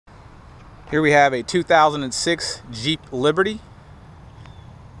Here we have a 2006 Jeep Liberty.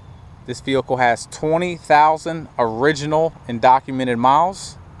 This vehicle has 20,000 original and documented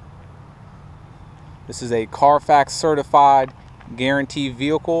miles. This is a Carfax certified guaranteed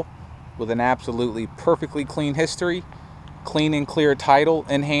vehicle with an absolutely perfectly clean history, clean and clear title,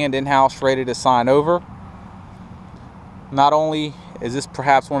 in hand, in-house, ready to sign over. Not only is this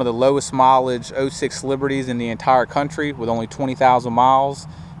perhaps one of the lowest mileage 06 Liberties in the entire country with only 20,000 miles,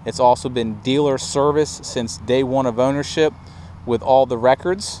 it's also been dealer service since day one of ownership with all the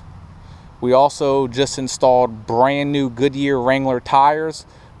records. We also just installed brand new Goodyear Wrangler tires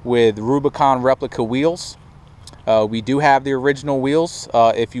with Rubicon replica wheels. We do have the original wheels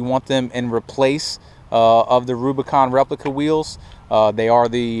if you want them in replace of the Rubicon replica wheels. They are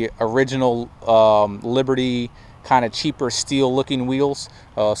the original Liberty kind of cheaper steel looking wheels.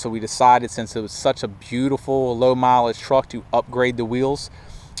 So we decided, since it was such a beautiful low mileage truck, to upgrade the wheels.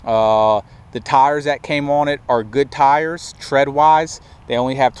 The tires that came on it are good tires tread wise. They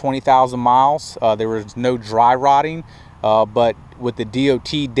only have 20,000 miles. There was no dry rotting, but with the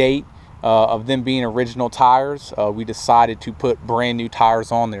DOT date of them being original tires, we decided to put brand new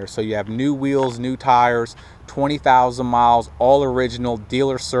tires on there. So you have new wheels, new tires, 20,000 miles, all original,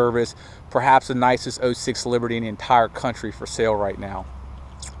 dealer service, perhaps the nicest 06 Liberty in the entire country for sale right now.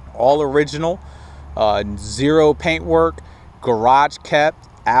 All original, zero paint work, garage kept,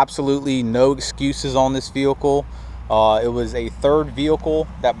 absolutely no excuses on this vehicle. It was a third vehicle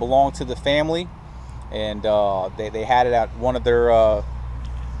that belonged to the family, and they had it at one of their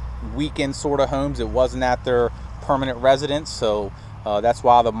weekend sort of homes. It wasn't at their permanent residence, so that's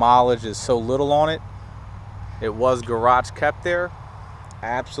why the mileage is so little on it. It was garage kept there.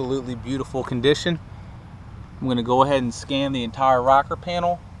 Absolutely beautiful condition. I'm going to go ahead and scan the entire rocker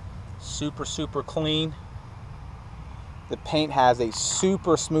panel. Super clean. The paint has a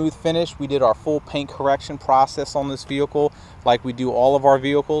super smooth finish. We did our full paint correction process on this vehicle like we do all of our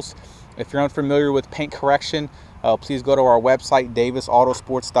vehicles. If you're unfamiliar with paint correction, please go to our website,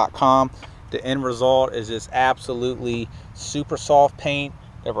 davisautosports.com. The end result is just absolutely super soft paint.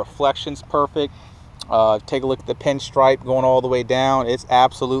 The reflection's perfect. Take a look at the pinstripe going all the way down. It's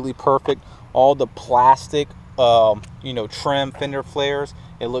absolutely perfect. All the plastic, trim, fender flares,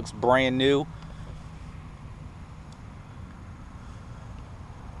 it looks brand new.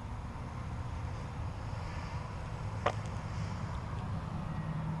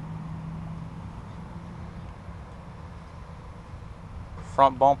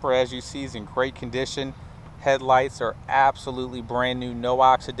 Front bumper, as you see, is in great condition. Headlights are absolutely brand new, no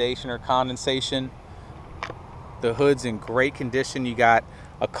oxidation or condensation. The hood's in great condition. You got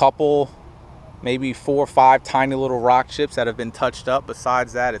a couple, maybe 4 or 5 tiny little rock chips that have been touched up.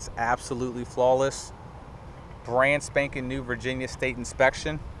 Besides that, it's absolutely flawless. Brand spanking new Virginia State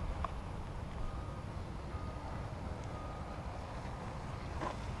inspection.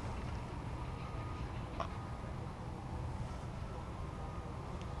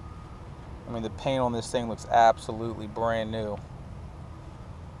 I mean, the paint on this thing looks absolutely brand new.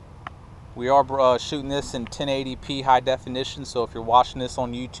 We are shooting this in 1080p high definition, so if you're watching this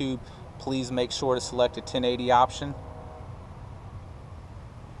on YouTube, please make sure to select a 1080 option.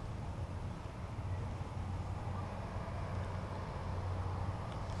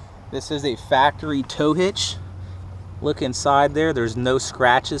 This is a factory tow hitch. Look inside there. There's no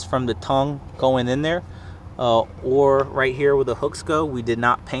scratches from the tongue going in there. Or right here where the hooks go. We did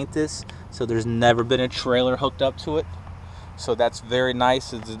not paint this, so there's never been a trailer hooked up to it. So that's very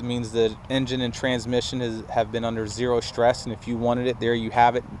nice. It means the engine and transmission have been under zero stress, and if you wanted it, there you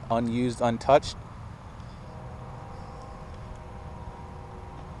have it, unused, untouched.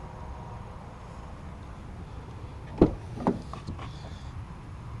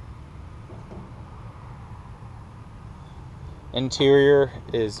 Interior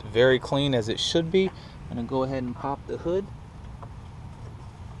is very clean, as it should be. I'm going to go ahead and pop the hood.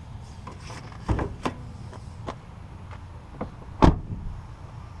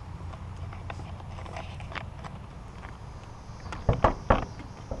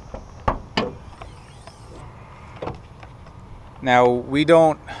 Now, we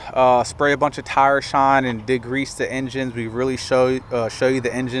don't spray a bunch of tire shine and degrease the engines. We really show you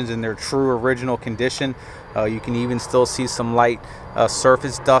the engines in their true original condition. You can even still see some light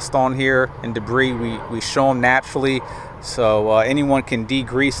surface dust on here and debris. We show them naturally, so anyone can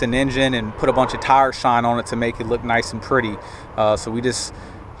degrease an engine and put a bunch of tire shine on it to make it look nice and pretty. So we just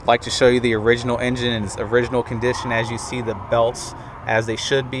like to show you the original engine in its original condition. As you see, the belts, as they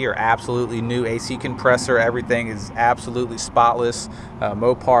should be, are absolutely new. AC compressor, everything is absolutely spotless.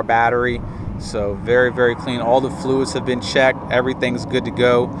 Mopar battery, so very clean. All the fluids have been checked, everything's good to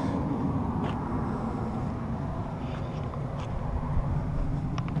go.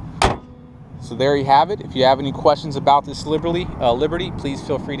 So there you have it. If you have any questions about this Liberty, please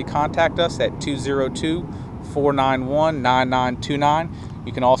feel free to contact us at 202-491-9929.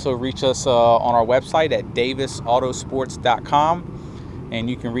 You can also reach us on our website at davisautosports.com, and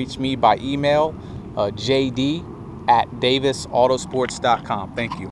you can reach me by email, jd@davisautosports.com. Thank you.